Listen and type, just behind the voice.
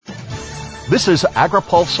This is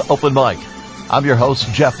AgriPulse Open Mic. I'm your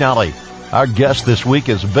host, Jeff Nally. Our guest this week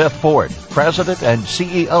is Beth Ford, President and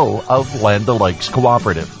CEO of Land O'Lakes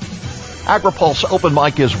Cooperative. AgriPulse Open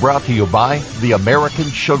Mic is brought to you by the American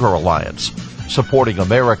Sugar Alliance, supporting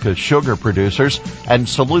America's sugar producers and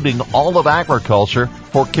saluting all of agriculture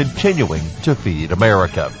for continuing to feed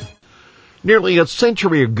America. Nearly a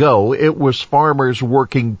century ago, it was farmers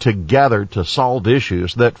working together to solve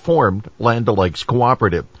issues that formed Land O'Lakes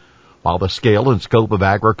Cooperative. While the scale and scope of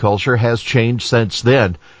agriculture has changed since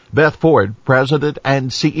then, Beth Ford, President and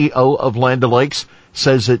CEO of Land O'Lakes,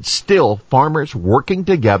 says it's still farmers working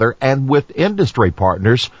together and with industry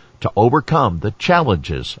partners to overcome the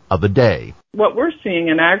challenges of the day. What we're seeing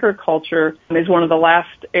in agriculture is one of the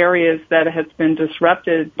last areas that has been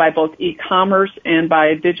disrupted by both e-commerce and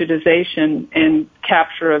by digitization and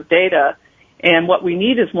capture of data. And what we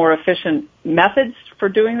need is more efficient methods for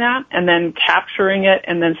doing that, and then capturing it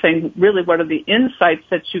and then saying, really, what are the insights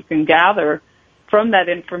that you can gather from that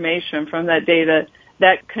information, from that data,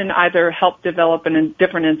 that can either help develop a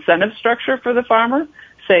different incentive structure for the farmer,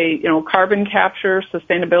 say, carbon capture,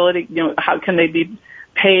 sustainability, how can they be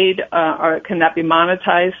paid, or can that be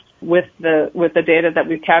monetized with the data that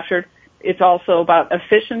we've captured? It's also about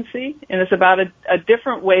efficiency, and it's about a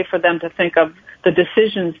different way for them to think of the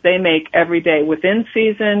decisions they make every day within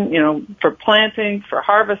season, for planting, for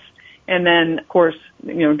harvest, and then, of course,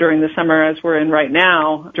 during the summer as we're in right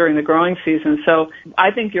now, during the growing season. So I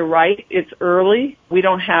think you're right. It's early. We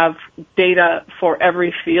don't have data for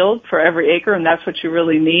every field, for every acre, and that's what you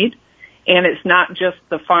really need. And it's not just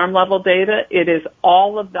the farm level data. It is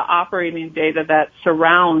all of the operating data that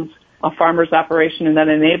surrounds a farmer's operation and that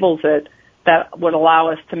enables it, that would allow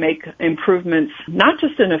us to make improvements, not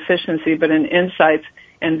just in efficiency, but in insights,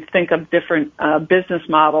 and think of different business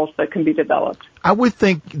models that can be developed. I would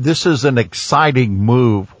think this is an exciting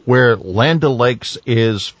move where Land O'Lakes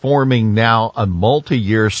is forming now a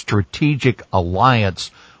multi-year strategic alliance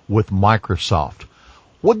with Microsoft.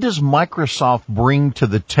 What does Microsoft bring to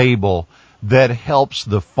the table that helps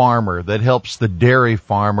the farmer, that helps the dairy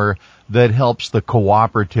farmer, that helps the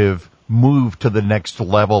cooperative move to the next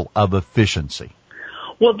level of efficiency?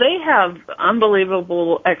 Well, they have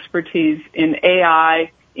unbelievable expertise in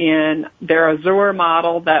AI, in their Azure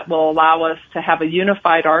model that will allow us to have a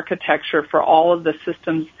unified architecture for all of the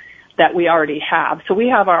systems that we already have. So we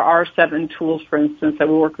have our R7 tools, for instance, that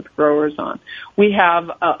we work with growers on. We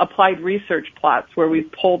have applied research plots where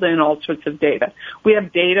we've pulled in all sorts of data. We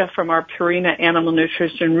have data from our Purina Animal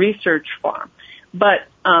Nutrition Research Farm. But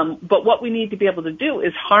what we need to be able to do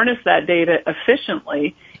is harness that data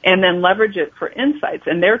efficiently and then leverage it for insights.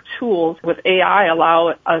 And their tools with AI allow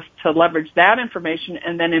us to leverage that information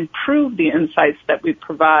and then improve the insights that we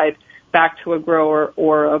provide back to a grower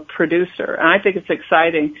or a producer. And I think it's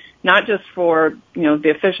exciting, not just for, the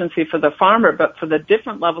efficiency for the farmer, but for the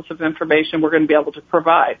different levels of information we're going to be able to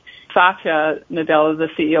provide. Satya Nadella, the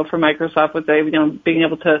CEO for Microsoft, would say, being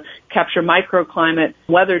able to capture microclimate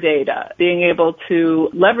weather data, being able to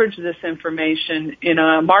leverage this information in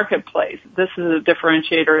a marketplace. This is a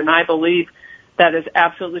differentiator, and I believe that is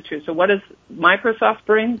absolutely true. So what does Microsoft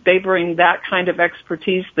bring? They bring that kind of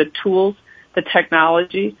expertise, the tools, the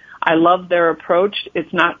technology. I love their approach.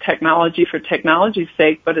 It's not technology for technology's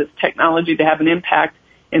sake, but it's technology to have an impact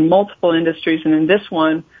in multiple industries, and in this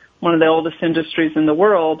one of the oldest industries in the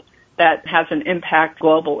world, that has an impact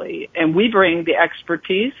globally. And we bring the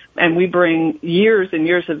expertise, and we bring years and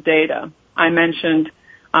years of data. I mentioned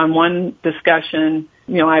on one discussion,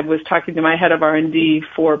 I was talking to my head of R&D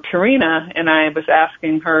for Purina, and I was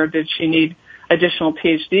asking her, did she need additional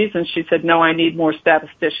PhDs? And she said, no, I need more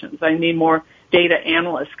statisticians. I need more data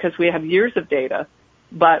analysts, because we have years of data,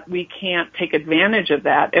 but we can't take advantage of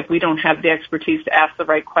that if we don't have the expertise to ask the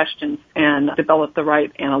right questions and develop the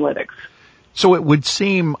right analytics. So it would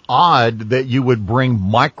seem odd that you would bring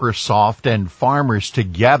Microsoft and farmers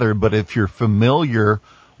together, but if you're familiar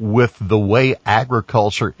with the way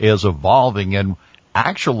agriculture is evolving, and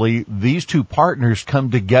actually these two partners come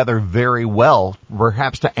together very well,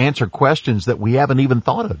 perhaps to answer questions that we haven't even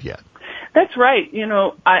thought of yet. That's right.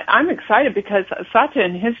 I'm excited because Satya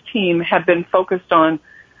and his team have been focused on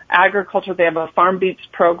agriculture. They have a Farm Beats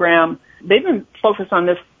program. They've been focused on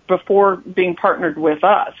this before being partnered with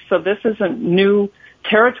us. So this isn't new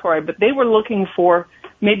territory, but they were looking for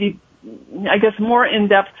maybe, more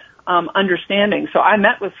in-depth understanding. So I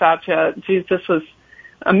met with Satya, this was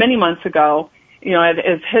many months ago, at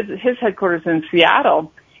his headquarters in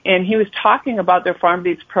Seattle. And he was talking about their Farm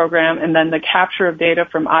Beats program and then the capture of data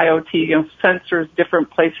from IoT, sensors, different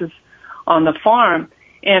places on the farm.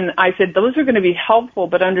 And I said, those are going to be helpful,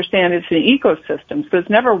 but understand it's an ecosystem. So it's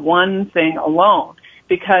never one thing alone,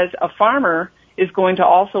 because a farmer is going to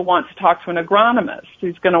also want to talk to an agronomist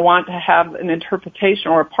who's going to want to have an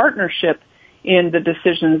interpretation or a partnership in the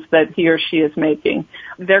decisions that he or she is making.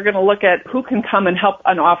 They're going to look at who can come and help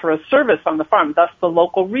and offer a service on the farm, thus the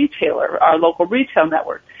local retailer, our local retail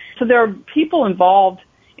network. So there are people involved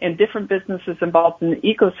and different businesses involved in the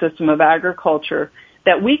ecosystem of agriculture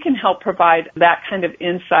that we can help provide that kind of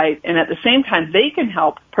insight, and at the same time they can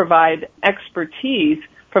help provide expertise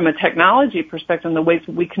from a technology perspective in the ways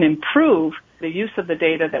that we can improve the use of the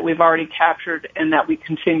data that we've already captured and that we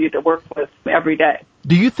continue to work with every day.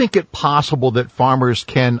 Do you think it possible that farmers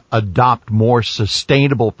can adopt more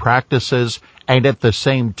sustainable practices and at the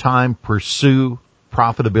same time pursue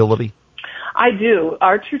profitability? I do.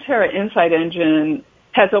 Our Truterra Insight Engine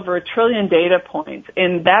has over 1 trillion data points,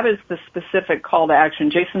 and that is the specific call to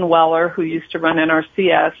action. Jason Weller, who used to run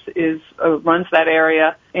NRCS, runs that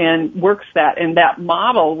area and works that. And that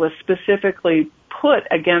model was specifically put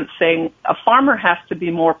against saying a farmer has to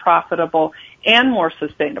be more profitable and more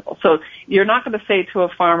sustainable. So you're not going to say to a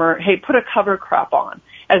farmer, hey, put a cover crop on,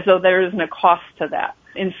 as though there isn't a cost to that.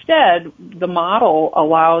 Instead, the model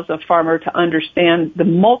allows a farmer to understand the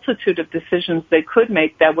multitude of decisions they could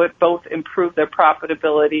make that would both improve their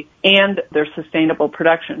profitability and their sustainable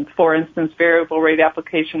production. For instance, variable rate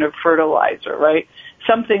application of fertilizer, right?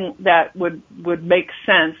 Something that would make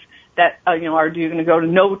sense that, are you going to go to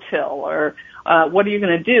no-till, or what are you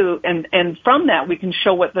going to do? And from that, we can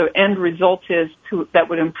show what the end result is that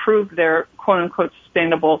would improve their quote-unquote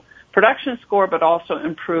sustainable production score, but also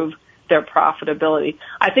improve their profitability.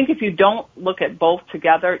 I think if you don't look at both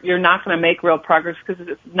together, you're not going to make real progress, because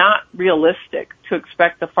it's not realistic to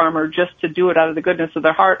expect the farmer just to do it out of the goodness of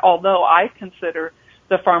their heart, although I consider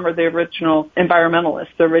the farmer the original environmentalist,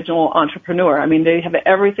 the original entrepreneur. I mean, they have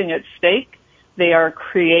everything at stake. They are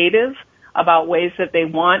creative about ways that they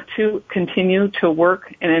want to continue to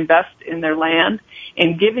work and invest in their land,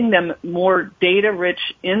 and giving them more data-rich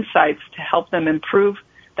insights to help them improve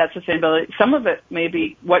that sustainability. Some of it may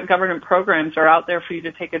be what government programs are out there for you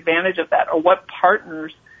to take advantage of that, or what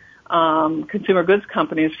partners, consumer goods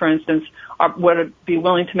companies, for instance, would be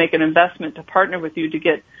willing to make an investment to partner with you to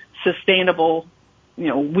get sustainable,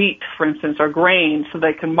 wheat, for instance, or grain, so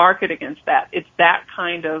they can market against that. It's that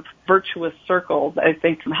kind of virtuous circle that I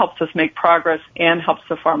think helps us make progress and helps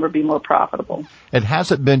the farmer be more profitable. It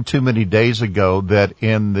hasn't been too many days ago that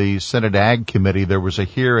in the Senate Ag Committee there was a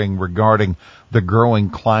hearing regarding the Growing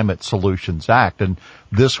Climate Solutions Act, and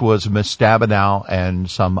this was Ms. Stabenow and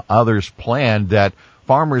some others planned that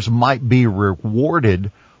farmers might be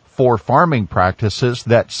rewarded for farming practices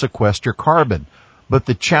that sequester carbon. But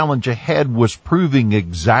the challenge ahead was proving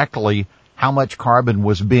exactly how much carbon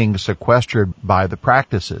was being sequestered by the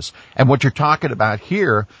practices. And what you're talking about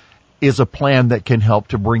here is a plan that can help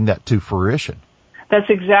to bring that to fruition. That's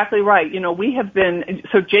exactly right. We have been,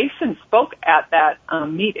 so Jason spoke at that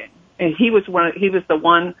meeting, and he was the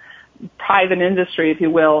one private industry, if you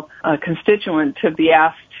will, constituent to be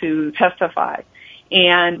asked to testify.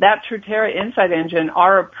 And that Truterra Insight Engine,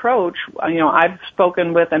 our approach, I've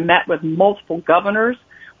spoken with and met with multiple governors.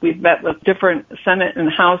 We've met with different Senate and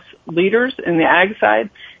House leaders in the ag side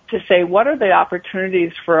to say, what are the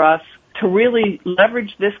opportunities for us to really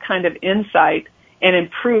leverage this kind of insight and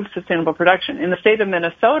improve sustainable production? In the state of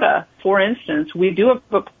Minnesota, for instance, we do have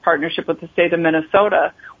a partnership with the state of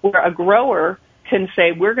Minnesota where a grower can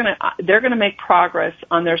say they're going to make progress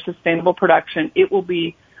on their sustainable production. It will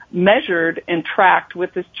be measured and tracked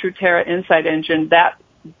with this Truterra Insight Engine. That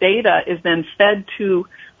data is then fed to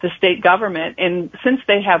the state government, and since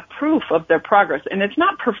they have proof of their progress, and it's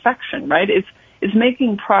not perfection, right? It's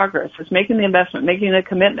making progress. It's making the investment, making the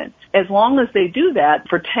commitment. As long as they do that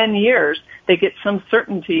for 10 years, they get some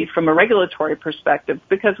certainty from a regulatory perspective,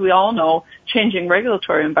 because we all know changing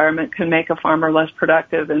regulatory environment can make a farmer less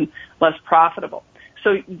productive and less profitable.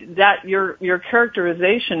 So that your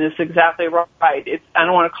characterization is exactly right. I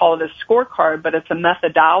don't want to call it a scorecard, but it's a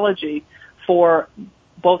methodology for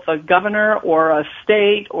both a governor or a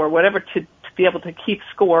state or whatever to be able to keep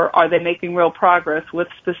score. Are they making real progress with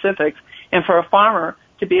specifics? And for a farmer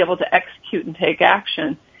to be able to execute and take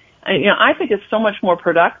action. I think it's so much more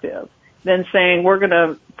productive than saying we're going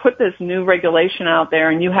to put this new regulation out there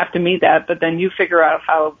and you have to meet that, but then you figure out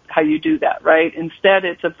how you do that, right? Instead,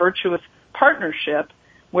 it's a virtuous partnership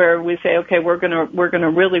where we say, okay, we're going to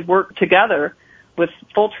really work together with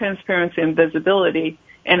full transparency and visibility,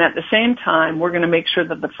 and at the same time, we're going to make sure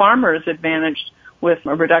that the farmer is advantaged with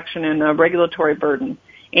a reduction in the regulatory burden.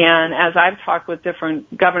 And as I've talked with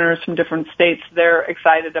different governors from different states, they're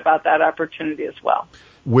excited about that opportunity as well.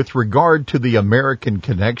 With regard to the American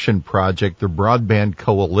Connection Project, the Broadband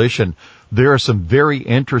Coalition, there are some very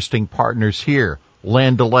interesting partners here.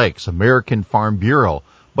 Land O'Lakes, American Farm Bureau,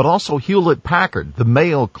 but also Hewlett-Packard, the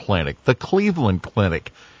Mayo Clinic, the Cleveland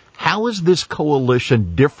Clinic. How is this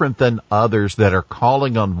coalition different than others that are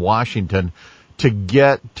calling on Washington to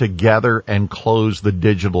get together and close the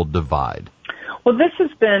digital divide? Well, this has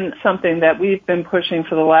been something that we've been pushing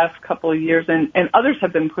for the last couple of years, and others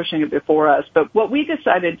have been pushing it before us. But what we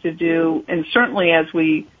decided to do, and certainly as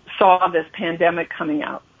we saw this pandemic coming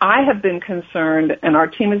out, I have been concerned, and our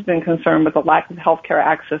team has been concerned with the lack of healthcare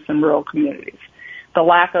access in rural communities, the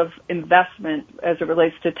lack of investment as it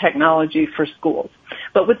relates to technology for schools.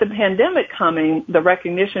 But with the pandemic coming, the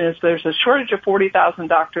recognition is there's a shortage of 40,000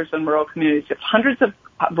 doctors in rural communities. If hundreds of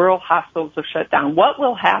rural hospitals are shut down, what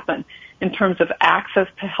will happen in terms of access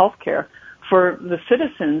to health care for the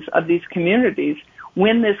citizens of these communities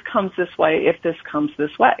when this comes this way, if this comes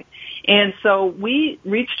this way? And so we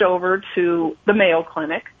reached over to the Mayo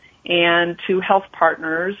Clinic and to Health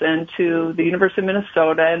Partners and to the University of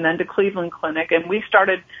Minnesota and then to Cleveland Clinic, and we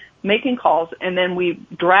started making calls, and then we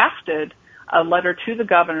drafted a letter to the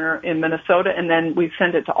governor in Minnesota, and then we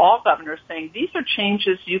sent it to all governors saying these are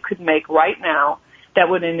changes you could make right now that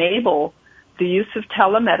would enable the use of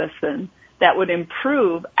telemedicine, that would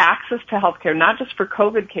improve access to health care, not just for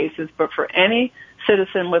COVID cases, but for any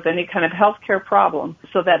citizen with any kind of health care problem,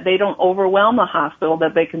 so that they don't overwhelm a hospital,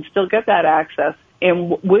 that they can still get that access.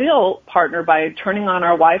 And we'll partner by turning on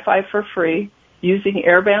our Wi-Fi for free, using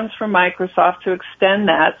airbands from Microsoft to extend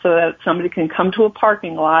that so that somebody can come to a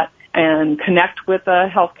parking lot and connect with a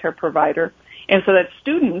healthcare provider. And so that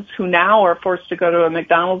students who now are forced to go to a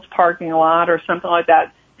McDonald's parking lot or something like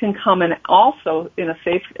that can come and also in a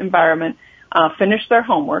safe environment finish their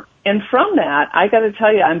homework. And from that, I got to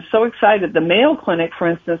tell you, I'm so excited. The Mayo Clinic, for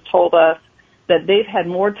instance, told us that they've had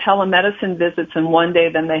more telemedicine visits in one day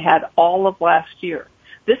than they had all of last year.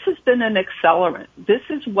 This has been an accelerant. This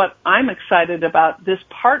is what I'm excited about, this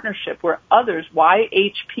partnership where others, why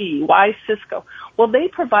HP, why Cisco, well, they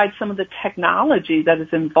provide some of the technology that is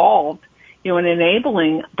involved, in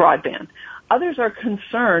enabling broadband. Others are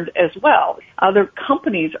concerned as well. Other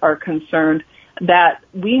companies are concerned that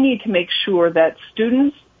we need to make sure that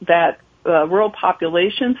students, that rural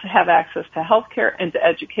populations have access to healthcare and to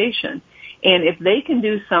education. And if they can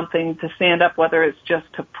do something to stand up, whether it's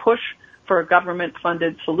just to push for a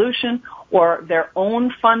government-funded solution or their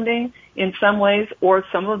own funding in some ways, or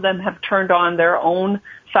some of them have turned on their own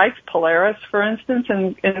sites, Polaris, for instance,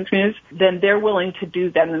 in communities, then they're willing to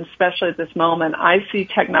do that. And especially at this moment, I see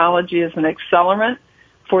technology as an accelerant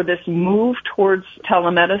for this move towards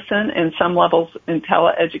telemedicine and some levels in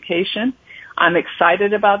teleeducation. I'm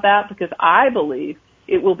excited about that because I believe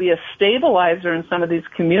it will be a stabilizer in some of these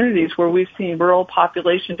communities where we've seen rural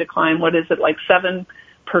population decline, like 7%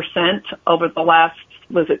 over the last,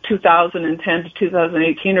 2010 to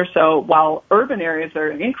 2018 or so, while urban areas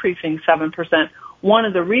are increasing 7%. One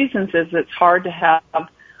of the reasons is it's hard to have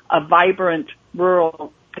a vibrant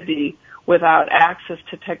rural city without access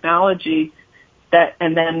to technology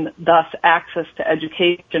and then thus access to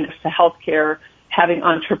education, to healthcare, having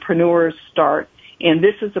entrepreneurs start. And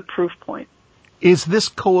this is a proof point. Is this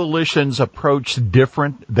coalition's approach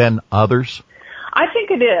different than others? I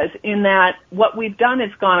think it is, in that what we've done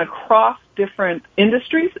is gone across different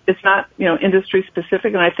industries. It's not, industry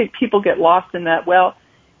specific, and I think people get lost in that,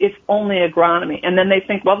 it's only agronomy. And then they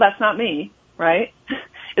think, that's not me, right?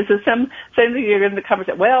 It's the same thing you're going to cover.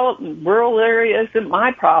 Rural area isn't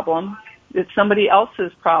my problem. It's somebody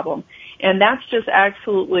else's problem. And that's just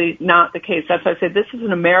absolutely not the case. That's why I say this is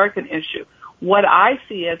an American issue. What I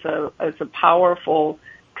see as a powerful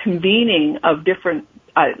convening of different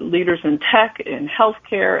leaders in tech, in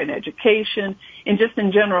healthcare, in education, and just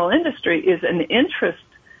in general industry is an interest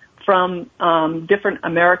from different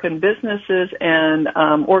American businesses and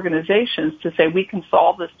organizations to say we can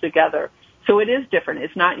solve this together. So it is different.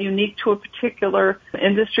 It's not unique to a particular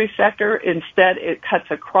industry sector. Instead, it cuts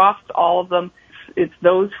across all of them. It's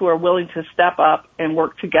those who are willing to step up and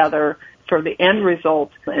work together for the end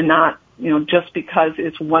result and not, just because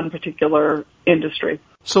it's one particular industry.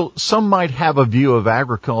 So some might have a view of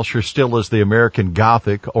agriculture still as the American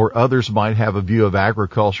Gothic, or others might have a view of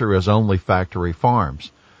agriculture as only factory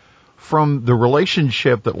farms. From the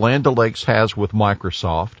relationship that Land O'Lakes has with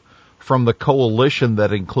Microsoft, from the coalition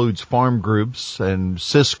that includes farm groups and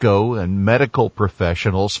Cisco and medical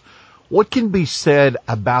professionals, What can be said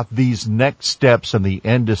about these next steps in the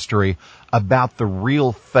industry, about the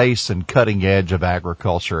real face and cutting edge of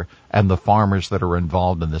agriculture and the farmers that are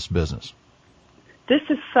involved in this business? This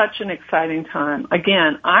is such an exciting time.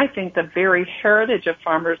 Again, I think the very heritage of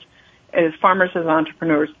farmers as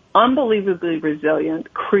entrepreneurs, unbelievably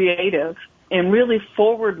resilient, creative, and really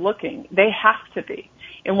forward-looking. They have to be.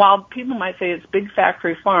 And while people might say it's big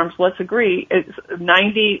factory farms, let's agree, it's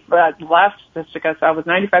last statistic I saw was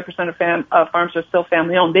 95% of farms are still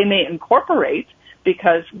family-owned. They may incorporate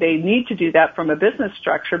because they need to do that from a business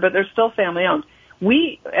structure, but they're still family-owned.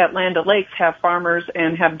 We at Land O'Lakes have farmers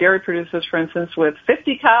and have dairy producers, for instance, with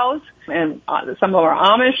 50 cows, and some of them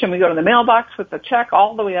are Amish, and we go to the mailbox with a check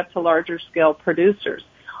all the way up to larger scale producers.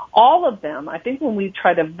 All of them, I think when we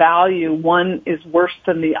try to value one is worse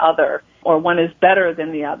than the other or one is better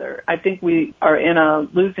than the other, I think we are in a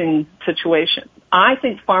losing situation. I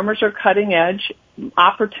think farmers are cutting edge.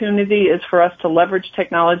 Opportunity is for us to leverage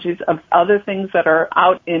technologies of other things that are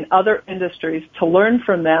out in other industries, to learn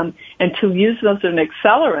from them and to use those as an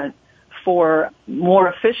accelerant for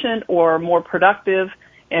more efficient or more productive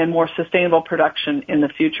and more sustainable production in the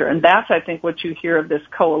future. And that's, I think, what you hear of this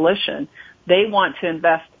coalition. They want to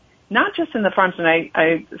invest not just in the farms, and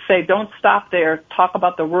I say don't stop there. Talk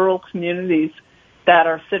about the rural communities that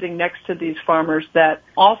are sitting next to these farmers that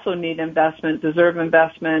also need investment, deserve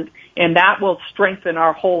investment, and that will strengthen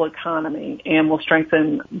our whole economy and will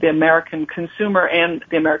strengthen the American consumer and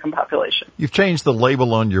the American population. You've changed the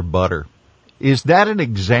label on your butter. Is that an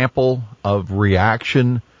example of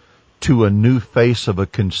reaction to a new face of a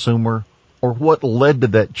consumer? Or what led to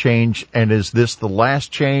that change, and is this the last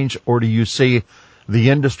change, or do you see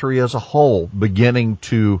the industry as a whole beginning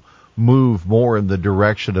to move more in the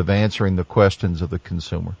direction of answering the questions of the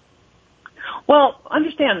consumer? Well,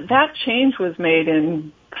 understand that change was made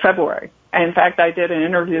in February. In fact, I did an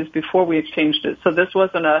interviews before we changed it. So this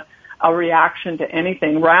wasn't a reaction to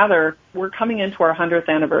anything. Rather, we're coming into our 100th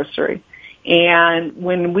anniversary. And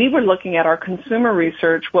when we were looking at our consumer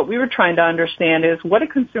research, what we were trying to understand is what do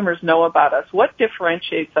consumers know about us? What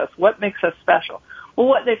differentiates us? What makes us special? Well,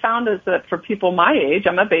 what they found is that for people my age,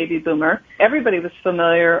 I'm a baby boomer, everybody was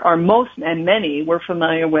familiar, or most and many were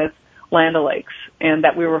familiar with Land O'Lakes and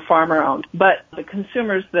that we were farmer-owned. But the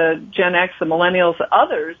consumers, the Gen X, the millennials, the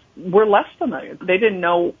others, were less familiar. They didn't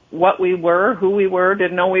know what we were, who we were,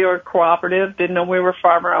 didn't know we were cooperative, didn't know we were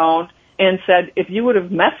farmer-owned, and said, if you would have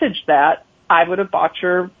messaged that, I would have bought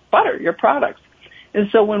your butter, your products. And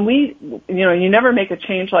so when you never make a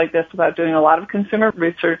change like this without doing a lot of consumer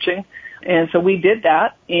researching. And so we did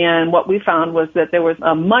that, and what we found was that there was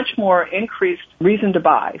a much more increased reason to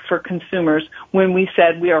buy for consumers when we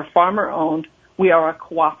said we are farmer-owned, we are a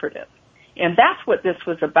cooperative. And that's what this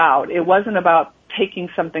was about. It wasn't about taking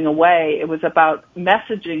something away. It was about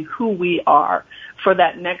messaging who we are for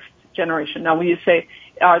that next generation. Now, when you say,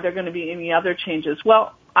 are there going to be any other changes?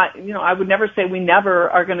 Well, I would never say we never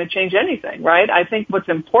are going to change anything, right? I think what's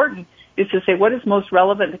important is to say what is most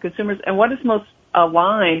relevant to consumers and what is most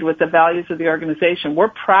aligned with the values of the organization. We're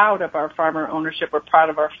proud of our farmer ownership. We're proud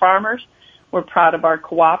of our farmers. We're proud of our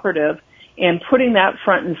cooperative. And putting that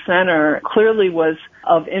front and center clearly was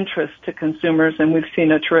of interest to consumers, and we've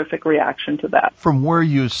seen a terrific reaction to that. From where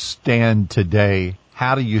you stand today,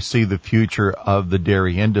 how do you see the future of the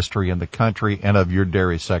dairy industry in the country and of your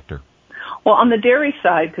dairy sector? Well, on the dairy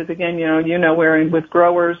side, because again, we're in with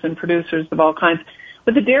growers and producers of all kinds,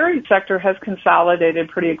 but the dairy sector has consolidated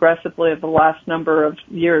pretty aggressively over the last number of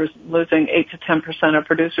years, losing 8 to 10% of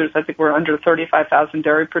producers. I think we're under 35,000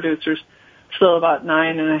 dairy producers, still about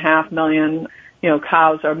 9.5 million,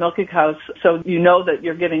 cows or milking cows. So you know that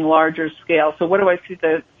you're getting larger scale. So what do I see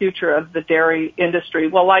the future of the dairy industry?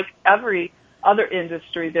 Well, like every other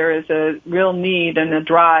industry, there is a real need and a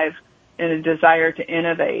drive and a desire to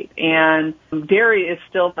innovate. And dairy is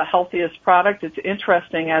still the healthiest product. It's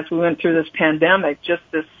interesting as we went through this pandemic, just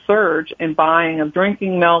this surge in buying of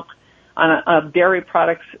drinking milk, of dairy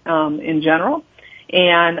products in general.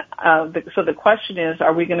 And so the question is,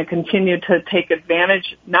 are we going to continue to take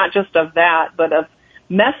advantage not just of that, but of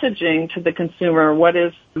messaging to the consumer what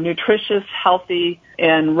is nutritious, healthy,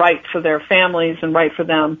 and right for their families and right for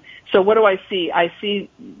them? So what do I see? I see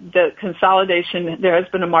the consolidation. There has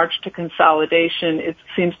been a march to consolidation. It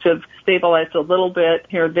seems to have stabilized a little bit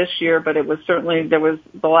here this year, but there was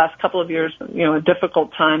the last couple of years, a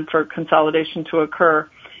difficult time for consolidation to occur.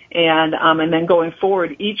 And then going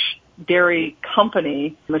forward, each dairy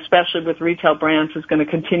company, especially with retail brands, is going to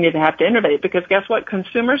continue to have to innovate because guess what?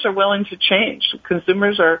 Consumers are willing to change.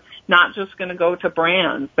 Consumers are not just going to go to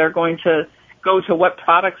brands. They're going to go to what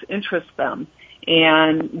products interest them.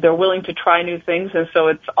 and they're willing to try new things. And so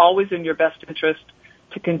it's always in your best interest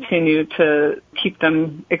to continue to keep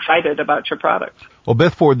them excited about your products. Well,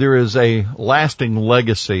 Beth Ford, there is a lasting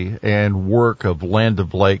legacy and work of Land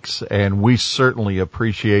O'Lakes, and we certainly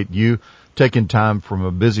appreciate you taking time from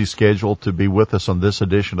a busy schedule to be with us on this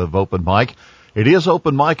edition of Open Mic. It is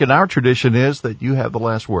Open Mic, and our tradition is that you have the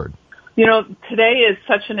last word. You know, today is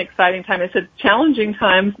such an exciting time. It's a challenging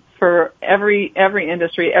time for every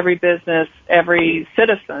industry, every business, every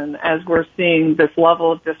citizen, as we're seeing this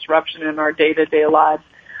level of disruption in our day-to-day lives.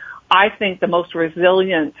 I think the most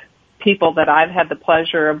resilient people that I've had the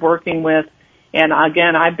pleasure of working with, and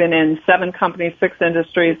again, I've been in 7 companies, 6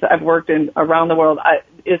 industries I've worked in around the world,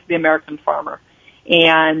 is the American farmer.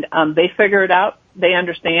 And they figure it out. They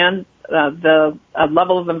understand the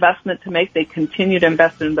level of investment to make. They continue to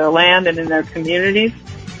invest in their land and in their communities.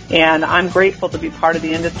 And I'm grateful to be part of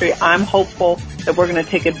the industry. I'm hopeful that we're going to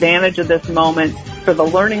take advantage of this moment for the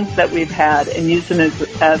learnings that we've had and use them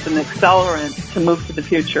as an accelerant to move to the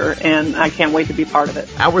future. And I can't wait to be part of it.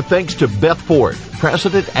 Our thanks to Beth Ford,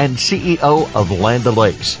 President and CEO of Land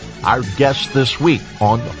O'Lakes, our guest this week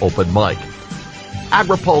on Open Mic.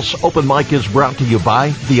 AgriPulse Open Mic is brought to you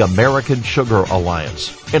by the American Sugar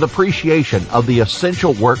Alliance, in appreciation of the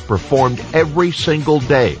essential work performed every single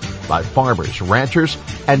day by farmers, ranchers,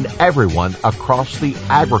 and everyone across the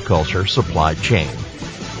agriculture supply chain.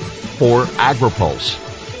 For AgriPulse,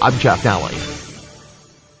 I'm Jeff Nally.